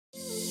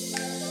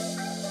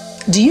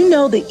Do you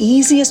know the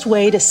easiest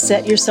way to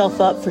set yourself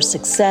up for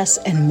success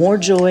and more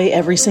joy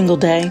every single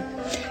day?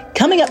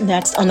 Coming up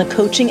next on the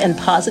Coaching and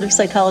Positive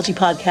Psychology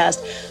podcast,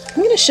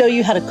 I'm going to show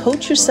you how to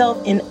coach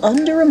yourself in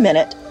under a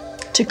minute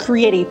to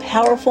create a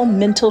powerful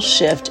mental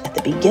shift at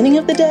the beginning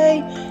of the day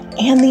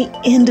and the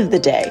end of the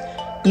day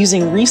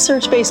using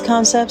research-based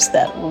concepts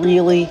that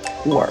really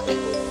work.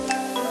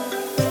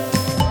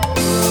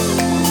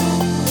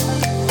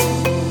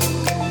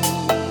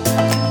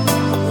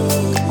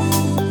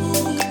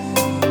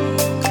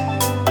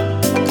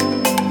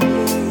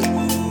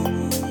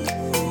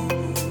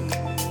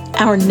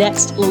 Our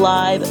next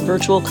live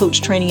virtual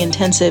coach training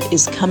intensive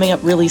is coming up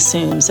really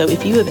soon. So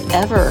if you have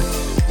ever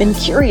been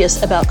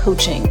curious about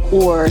coaching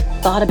or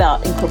thought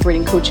about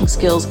incorporating coaching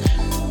skills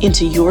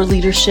into your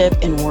leadership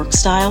and work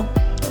style,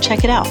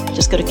 check it out.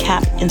 Just go to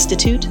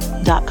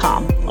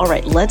capinstitute.com. All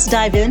right, let's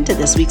dive into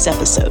this week's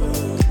episode.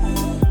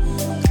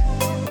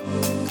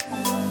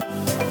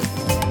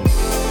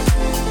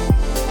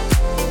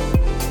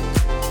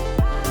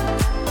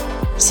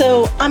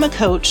 So I'm a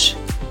coach,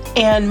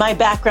 and my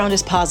background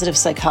is positive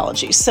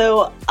psychology.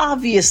 So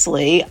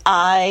obviously,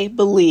 I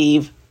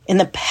believe in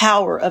the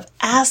power of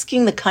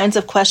asking the kinds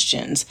of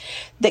questions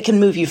that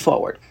can move you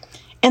forward.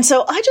 And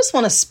so I just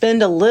want to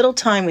spend a little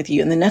time with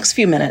you in the next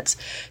few minutes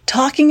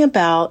talking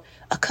about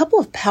a couple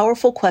of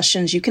powerful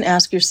questions you can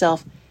ask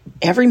yourself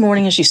every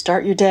morning as you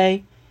start your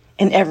day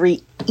and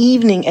every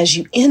evening as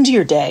you end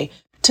your day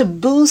to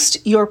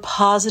boost your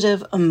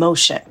positive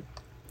emotion.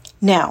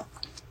 Now,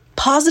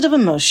 positive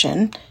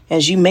emotion,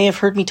 as you may have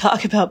heard me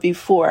talk about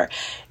before,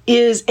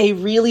 is a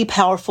really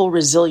powerful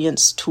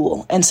resilience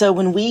tool. And so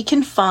when we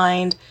can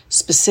find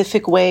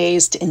specific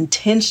ways to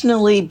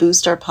intentionally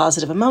boost our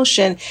positive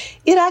emotion,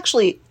 it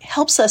actually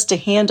helps us to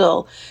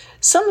handle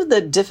some of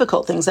the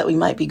difficult things that we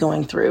might be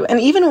going through.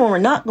 And even when we're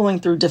not going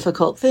through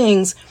difficult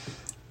things,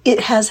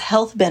 it has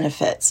health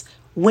benefits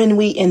when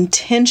we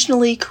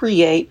intentionally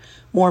create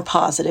more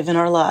positive in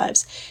our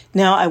lives.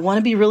 Now, I want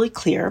to be really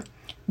clear.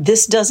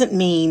 This doesn't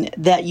mean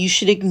that you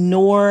should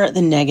ignore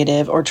the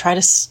negative or try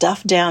to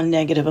stuff down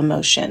negative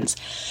emotions.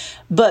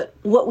 But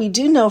what we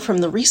do know from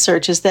the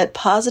research is that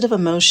positive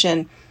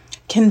emotion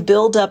can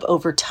build up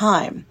over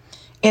time.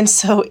 And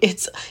so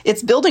it's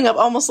building up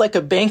almost like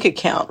a bank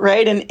account,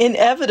 right? And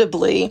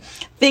inevitably,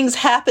 things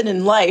happen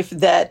in life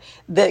that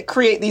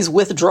create these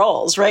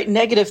withdrawals, right?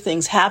 Negative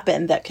things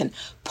happen that can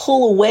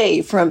pull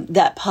away from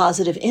that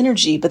positive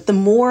energy. But the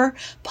more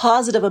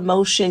positive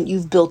emotion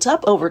you've built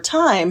up over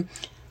time,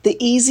 the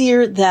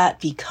easier that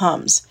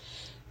becomes.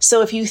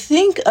 So if you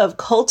think of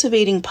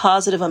cultivating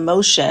positive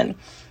emotion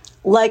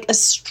like a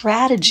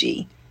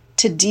strategy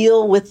to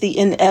deal with the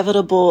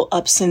inevitable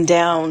ups and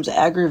downs,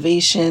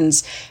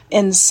 aggravations,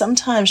 and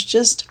sometimes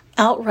just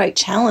outright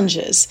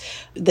challenges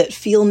that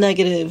feel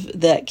negative,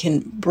 that can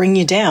bring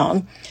you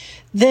down,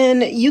 then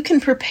you can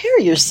prepare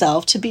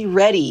yourself to be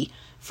ready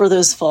for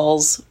those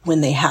falls when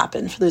they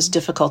happen, for those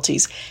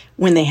difficulties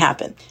when they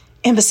happen.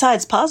 And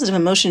besides, positive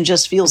emotion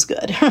just feels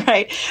good,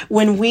 right?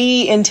 When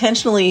we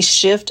intentionally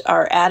shift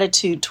our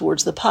attitude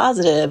towards the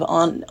positive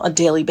on a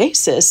daily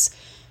basis,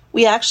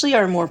 we actually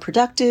are more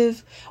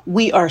productive.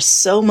 We are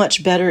so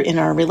much better in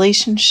our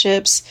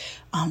relationships.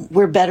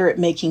 We're better at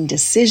making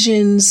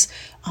decisions,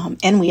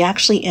 and we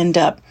actually end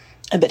up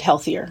a bit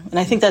healthier. And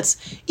I think that's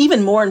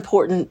even more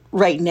important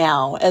right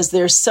now, as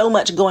there's so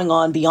much going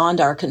on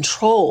beyond our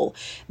control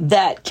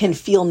that can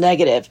feel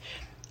negative,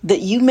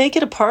 that you make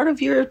it a part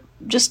of your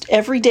just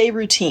everyday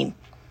routine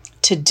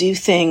to do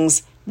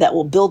things that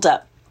will build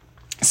up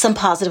some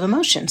positive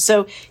emotion.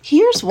 So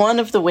here's one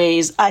of the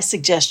ways I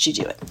suggest you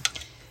do it.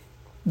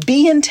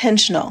 Be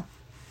intentional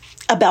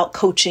about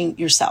coaching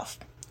yourself.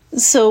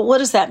 So what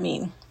does that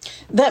mean?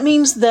 That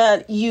means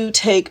that you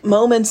take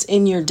moments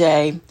in your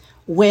day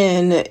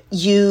when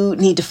you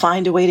need to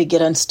find a way to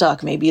get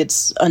unstuck. Maybe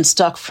it's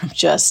unstuck from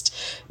just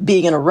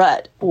being in a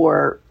rut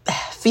or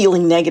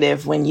feeling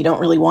negative when you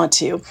don't really want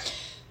to.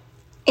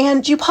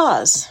 And you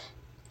pause,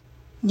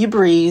 you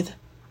breathe,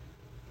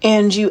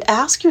 and you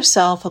ask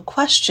yourself a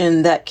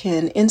question that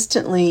can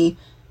instantly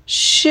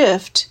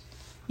shift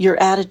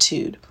your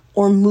attitude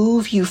or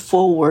move you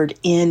forward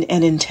in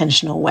an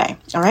intentional way.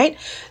 All right.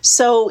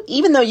 So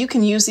even though you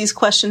can use these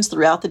questions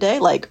throughout the day,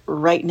 like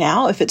right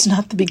now, if it's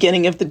not the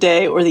beginning of the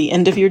day or the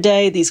end of your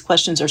day, these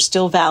questions are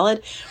still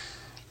valid.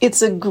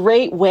 It's a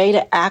great way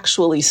to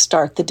actually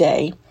start the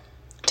day,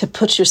 to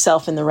put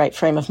yourself in the right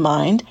frame of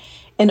mind,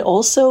 and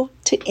also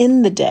to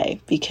end the day,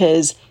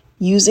 because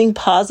using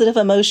positive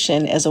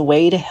emotion as a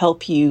way to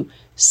help you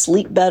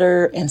sleep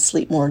better and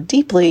sleep more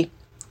deeply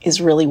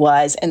is really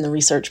wise, and the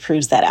research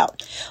proves that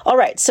out. All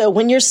right, so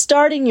when you're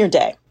starting your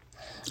day,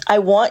 I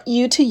want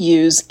you to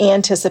use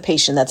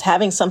anticipation. That's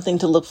having something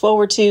to look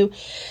forward to,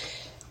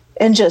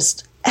 and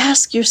just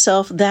ask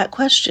yourself that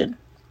question.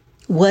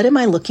 What am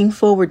I looking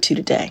forward to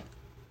today?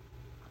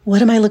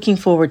 What am I looking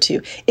forward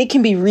to? It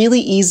can be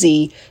really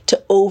easy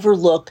to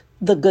overlook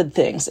the good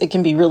things. It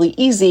can be really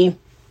easy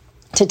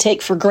to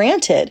take for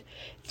granted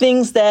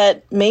things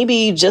that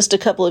maybe just a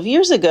couple of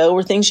years ago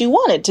were things you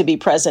wanted to be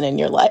present in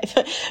your life.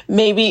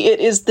 Maybe it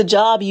is the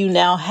job you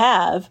now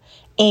have.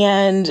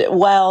 And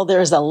while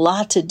there's a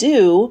lot to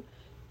do,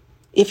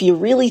 if you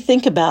really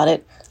think about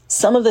it,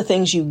 some of the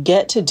things you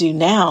get to do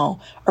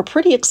now are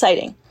pretty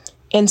exciting.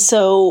 And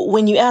so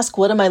when you ask,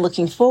 what am I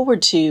looking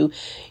forward to?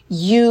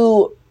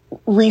 You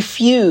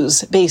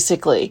refuse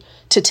basically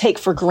to take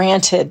for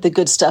granted the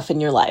good stuff in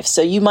your life.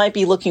 So you might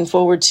be looking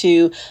forward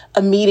to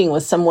a meeting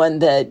with someone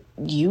that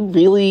you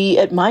really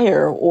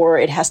admire, or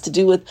it has to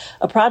do with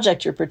a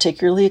project you're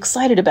particularly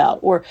excited about,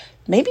 or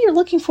maybe you're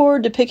looking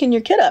forward to picking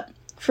your kid up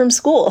from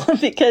school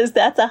because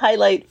that's a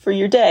highlight for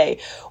your day.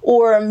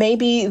 Or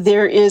maybe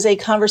there is a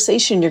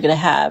conversation you're going to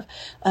have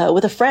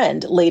with a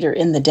friend later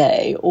in the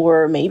day.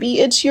 Or maybe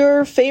it's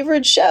your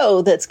favorite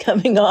show that's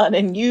coming on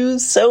and you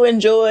so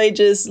enjoy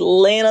just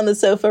laying on the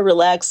sofa,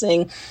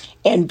 relaxing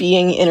and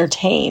being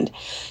entertained.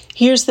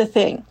 Here's the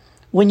thing.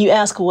 When you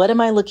ask, what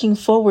am I looking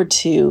forward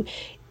to?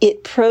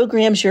 It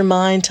programs your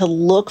mind to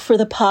look for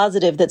the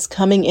positive that's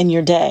coming in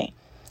your day.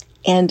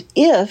 And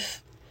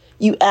if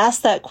you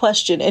ask that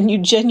question and you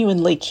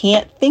genuinely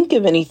can't think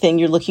of anything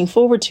you're looking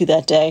forward to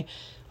that day,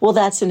 well,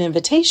 that's an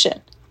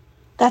invitation.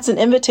 That's an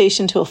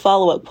invitation to a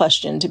follow-up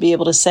question to be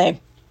able to say,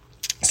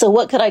 so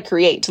what could I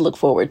create to look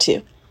forward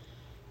to?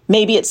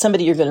 Maybe it's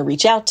somebody you're going to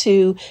reach out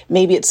to.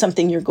 Maybe it's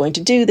something you're going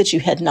to do that you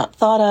had not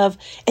thought of.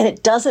 And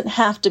it doesn't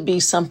have to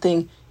be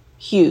something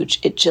huge.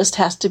 It just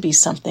has to be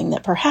something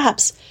that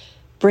perhaps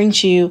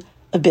brings you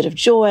a bit of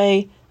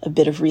joy, a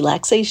bit of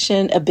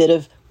relaxation, a bit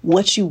of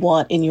what you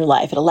want in your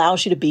life. It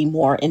allows you to be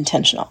more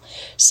intentional.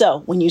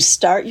 So when you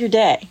start your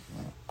day,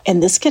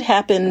 and this could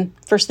happen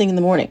first thing in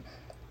the morning,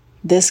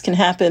 this can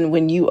happen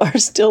when you are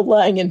still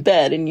lying in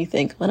bed and you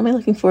think, what am I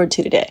looking forward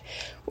to today?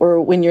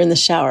 Or when you're in the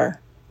shower,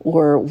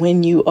 or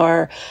when you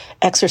are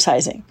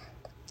exercising,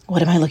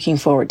 what am I looking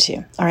forward to?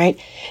 All right.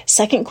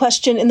 Second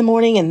question in the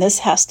morning, and this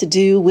has to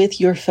do with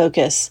your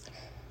focus.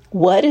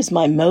 What is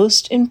my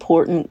most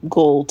important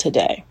goal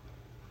today?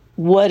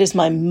 What is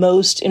my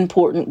most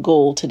important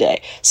goal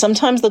today?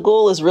 Sometimes the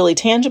goal is really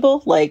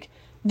tangible, like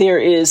there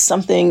is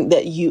something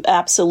that you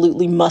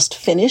absolutely must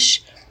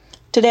finish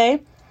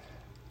today,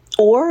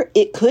 or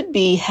it could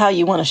be how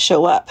you want to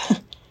show up.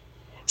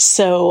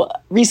 So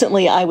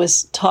recently I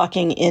was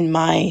talking in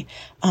my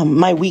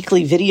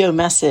weekly video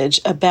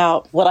message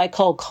about what I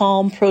call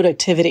calm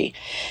productivity.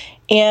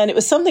 And it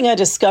was something I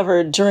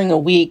discovered during a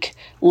week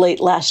late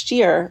last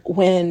year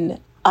when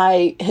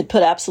I had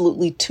put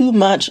absolutely too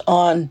much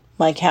on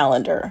my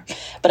calendar,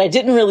 but I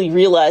didn't really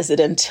realize it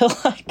until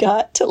I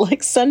got to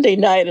like Sunday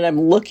night and I'm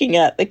looking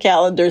at the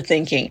calendar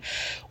thinking,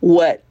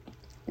 what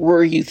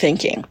were you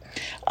thinking?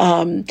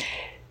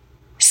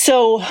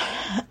 So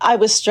I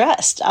was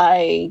stressed.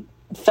 I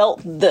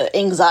felt the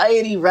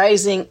anxiety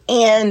rising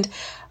and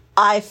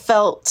I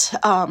felt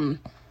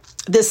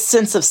this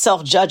sense of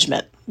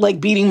self-judgment,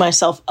 like beating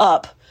myself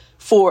up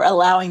for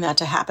allowing that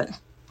to happen.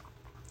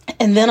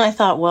 And then I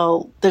thought,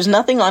 well, there's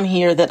nothing on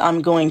here that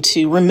I'm going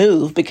to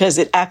remove because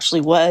it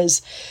actually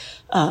was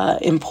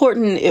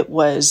important. It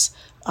was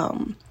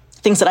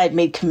things that I had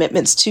made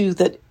commitments to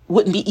that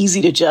wouldn't be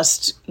easy to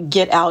just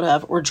get out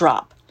of or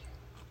drop.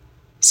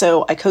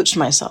 So I coached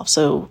myself.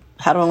 So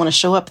how do I want to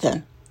show up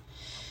then?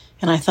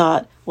 And I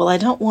thought, well, I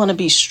don't want to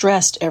be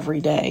stressed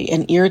every day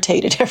and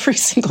irritated every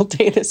single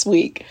day this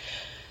week.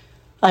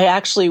 I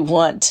actually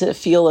want to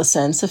feel a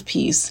sense of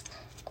peace.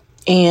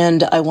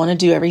 And I want to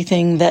do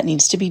everything that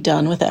needs to be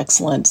done with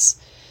excellence.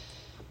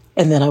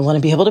 And then I want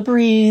to be able to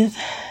breathe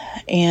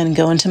and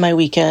go into my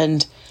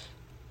weekend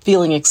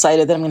feeling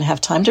excited that I'm going to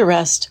have time to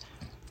rest.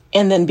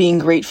 And then being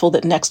grateful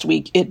that next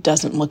week it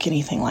doesn't look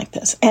anything like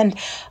this. And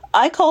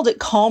I called it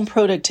calm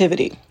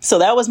productivity. So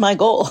that was my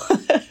goal.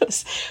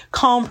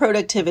 Calm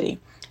productivity.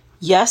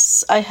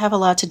 Yes, I have a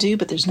lot to do,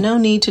 but there's no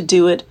need to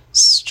do it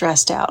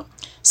stressed out.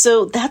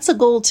 So that's a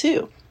goal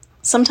too.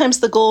 Sometimes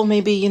the goal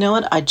may be, you know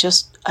what, I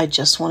just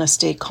want to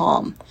stay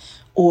calm,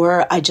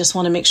 or I just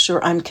want to make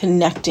sure I'm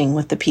connecting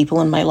with the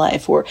people in my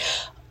life, or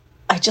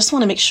I just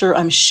want to make sure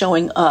I'm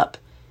showing up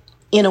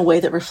in a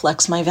way that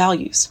reflects my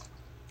values.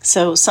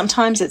 So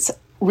sometimes it's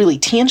really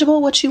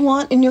tangible what you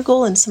want in your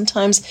goal, and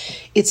sometimes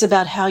it's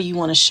about how you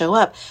want to show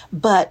up.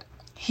 But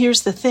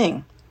here's the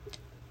thing.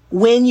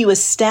 When you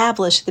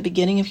establish at the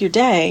beginning of your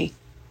day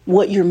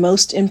what your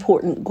most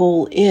important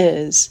goal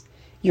is,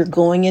 you're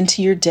going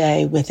into your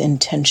day with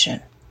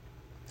intention.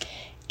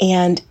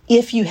 And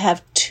if you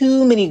have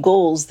too many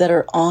goals that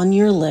are on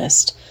your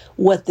list,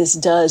 what this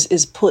does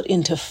is put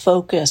into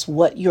focus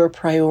what your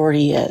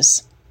priority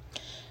is.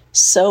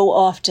 So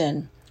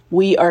often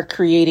we are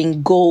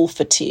creating goal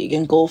fatigue,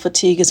 and goal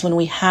fatigue is when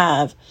we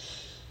have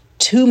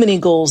too many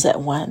goals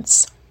at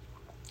once.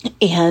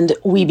 And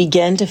we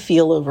begin to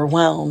feel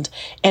overwhelmed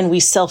and we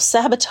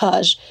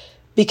self-sabotage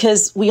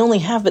because we only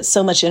have but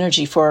so much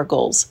energy for our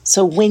goals.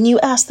 So when you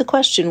ask the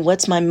question,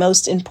 what's my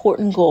most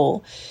important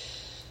goal?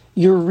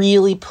 You're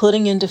really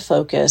putting into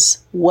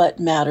focus what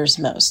matters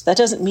most. That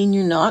doesn't mean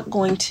you're not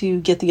going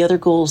to get the other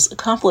goals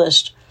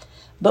accomplished,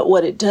 but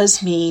what it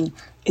does mean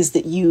is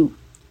that you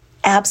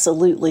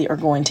absolutely are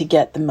going to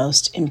get the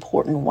most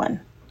important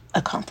one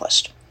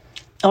accomplished.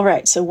 All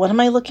right, so what am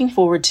I looking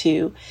forward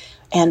to?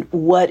 And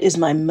what is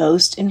my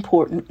most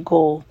important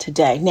goal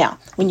today? Now,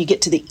 when you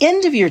get to the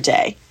end of your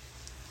day,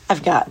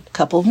 I've got a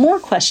couple of more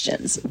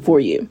questions for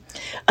you.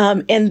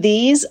 And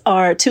these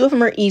are, two of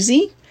them are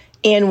easy,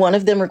 and one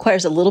of them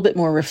requires a little bit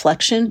more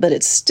reflection, but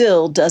it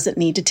still doesn't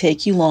need to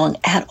take you long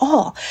at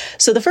all.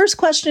 So the first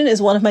question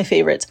is one of my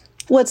favorites.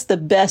 What's the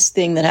best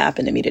thing that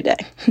happened to me today?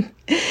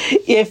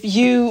 If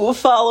you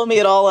follow me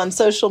at all on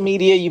social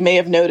media, you may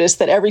have noticed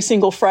that every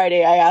single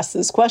Friday I ask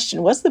this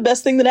question, what's the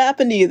best thing that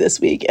happened to you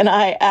this week? And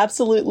I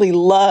absolutely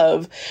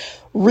love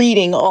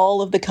reading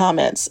all of the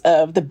comments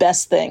of the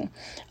best thing.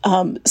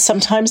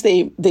 Sometimes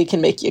they can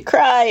make you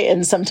cry,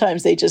 and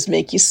sometimes they just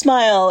make you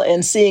smile,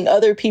 and seeing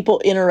other people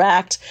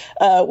interact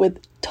with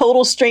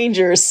total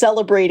strangers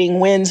celebrating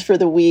wins for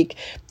the week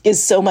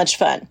is so much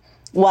fun.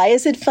 Why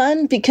is it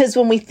fun? Because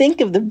when we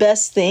think of the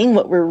best thing,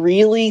 what we're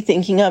really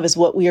thinking of is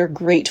what we are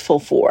grateful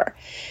for.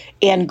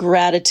 And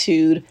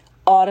gratitude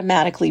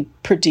automatically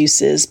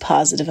produces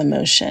positive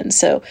emotion.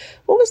 So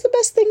what was the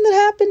best thing that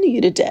happened to you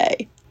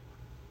today?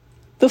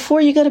 Before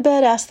you go to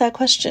bed, ask that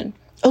question.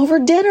 Over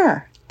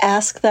dinner,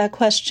 ask that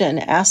question.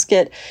 Ask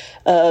it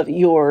of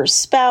your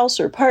spouse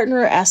or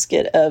partner. Ask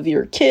it of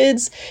your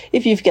kids.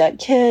 If you've got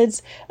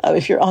kids,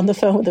 if you're on the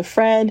phone with a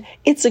friend,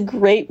 it's a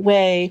great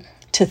way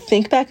to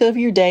think back over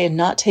your day and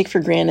not take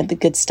for granted the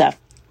good stuff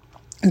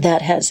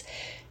that has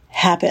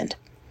happened.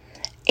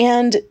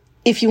 And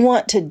if you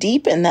want to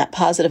deepen that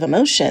positive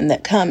emotion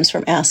that comes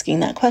from asking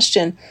that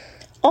question,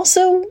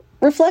 also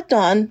reflect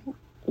on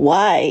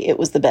why it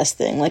was the best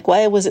thing. Like,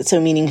 why was it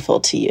so meaningful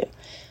to you?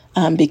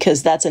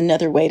 Because that's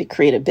another way to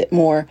create a bit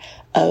more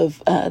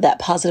of that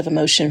positive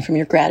emotion from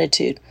your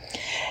gratitude.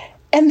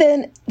 And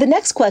then the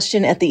next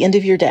question at the end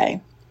of your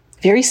day,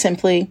 very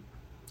simply,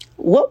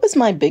 what was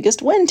my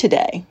biggest win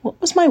today?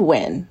 What was my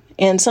win?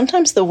 And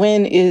sometimes the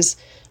win is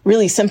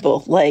really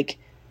simple, like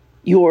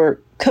your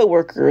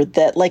coworker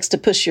that likes to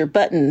push your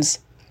buttons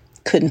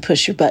couldn't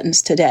push your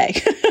buttons today,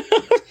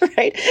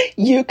 right?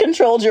 You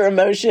controlled your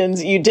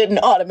emotions. You didn't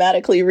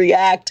automatically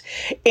react.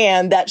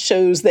 And that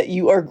shows that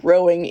you are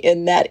growing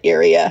in that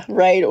area,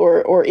 right?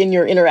 Or in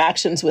your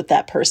interactions with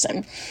that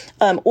person.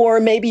 Or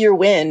maybe your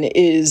win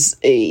is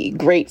a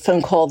great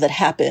phone call that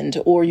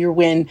happened, or your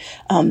win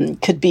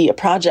could be a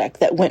project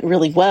that went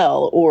really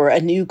well, or a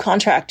new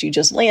contract you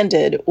just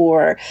landed,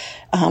 or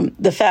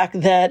the fact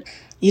that,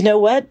 you know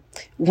what,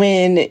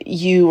 when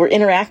you were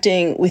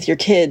interacting with your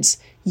kids,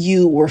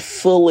 you were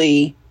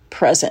fully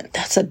present.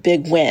 That's a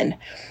big win.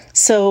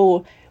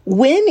 So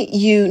when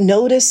you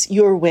notice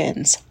your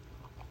wins,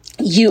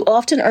 you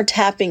often are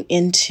tapping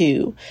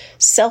into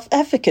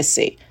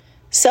self-efficacy.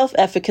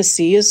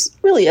 Self-efficacy is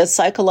really a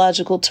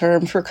psychological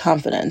term for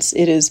confidence.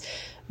 It is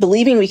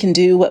believing we can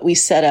do what we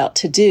set out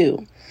to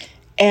do.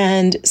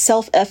 And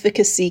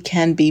self-efficacy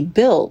can be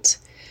built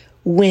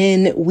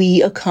when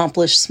we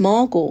accomplish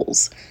small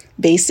goals.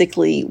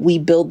 Basically, we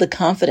build the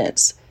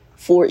confidence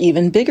for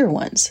even bigger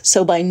ones.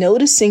 So by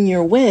noticing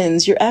your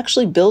wins, you're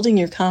actually building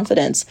your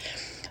confidence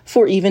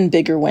for even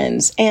bigger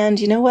wins. And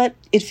you know what?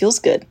 It feels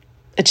good.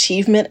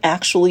 Achievement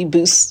actually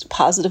boosts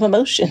positive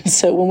emotions.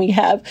 So when we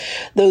have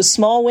those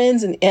small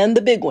wins and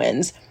the big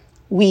wins,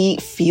 we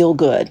feel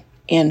good.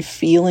 And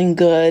feeling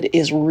good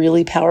is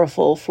really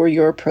powerful for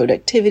your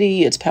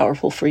productivity. It's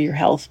powerful for your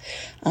health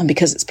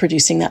because it's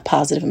producing that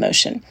positive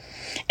emotion.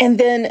 And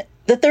then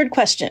the third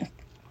question,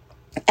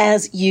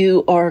 as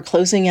you are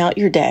closing out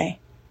your day,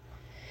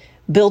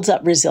 builds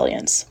up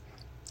resilience.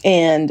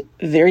 And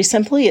very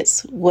simply,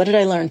 it's, what did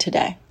I learn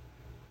today?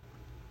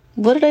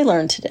 What did I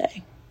learn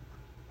today?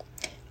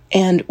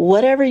 And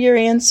whatever your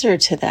answer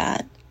to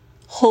that,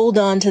 hold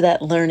on to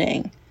that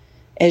learning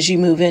as you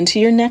move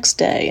into your next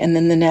day and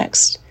then the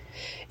next.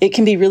 It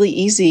can be really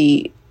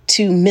easy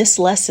to miss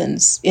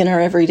lessons in our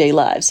everyday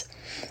lives.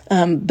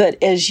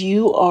 But as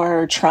you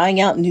are trying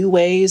out new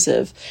ways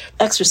of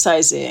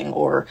exercising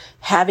or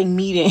having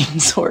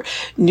meetings or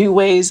new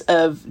ways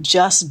of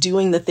just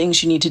doing the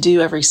things you need to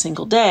do every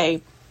single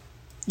day,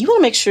 you want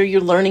to make sure you're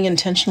learning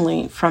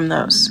intentionally from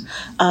those.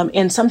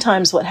 And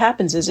sometimes what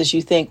happens is, as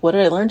you think, what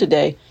did I learn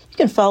today? You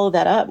can follow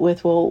that up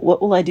with, well,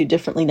 what will I do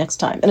differently next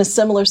time in a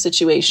similar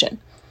situation?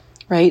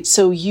 Right?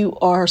 So you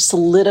are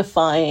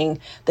solidifying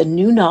the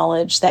new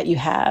knowledge that you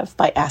have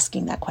by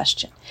asking that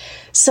question.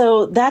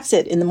 So that's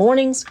it. In the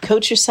mornings,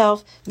 coach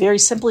yourself very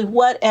simply.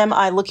 What am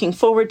I looking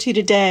forward to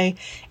today?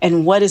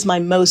 And what is my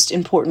most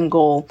important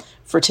goal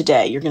for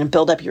today? You're going to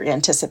build up your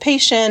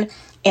anticipation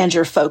and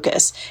your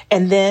focus.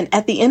 And then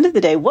at the end of the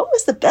day, what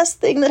was the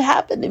best thing that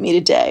happened to me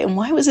today? And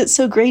why was it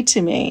so great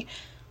to me?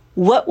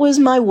 What was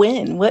my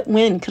win? What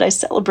win could I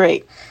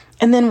celebrate?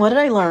 And then what did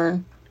I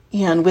learn?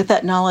 And with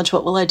that knowledge,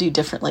 what will I do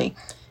differently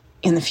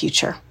in the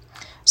future?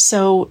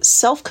 So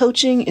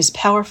self-coaching is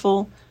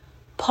powerful.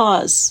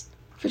 Pause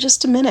for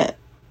just a minute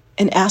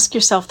and ask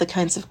yourself the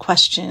kinds of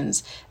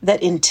questions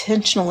that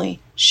intentionally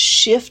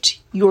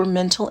shift your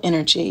mental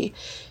energy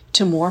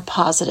to more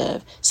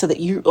positive so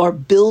that you are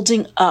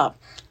building up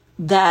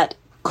that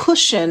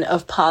cushion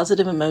of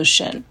positive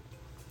emotion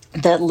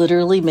that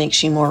literally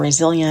makes you more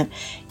resilient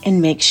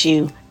and makes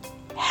you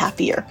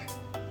happier.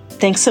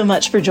 Thanks so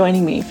much for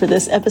joining me for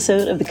this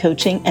episode of the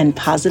Coaching and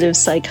Positive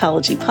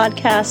Psychology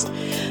Podcast.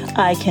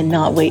 I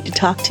cannot wait to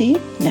talk to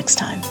you next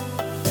time.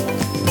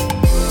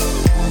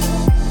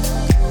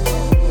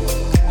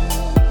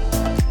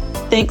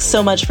 Thanks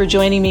so much for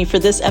joining me for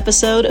this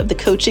episode of the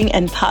Coaching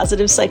and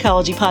Positive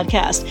Psychology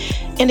Podcast.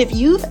 And if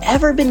you've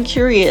ever been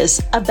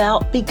curious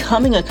about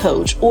becoming a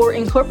coach or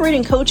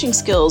incorporating coaching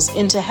skills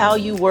into how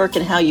you work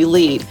and how you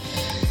lead,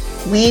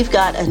 we've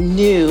got a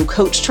new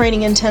coach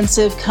training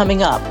intensive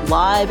coming up,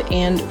 live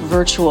and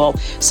virtual.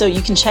 So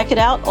you can check it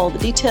out, all the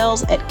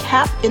details at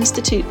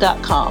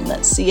cappinstitute.com.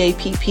 That's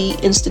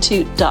CAPP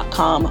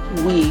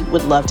institute.com. We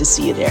would love to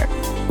see you there.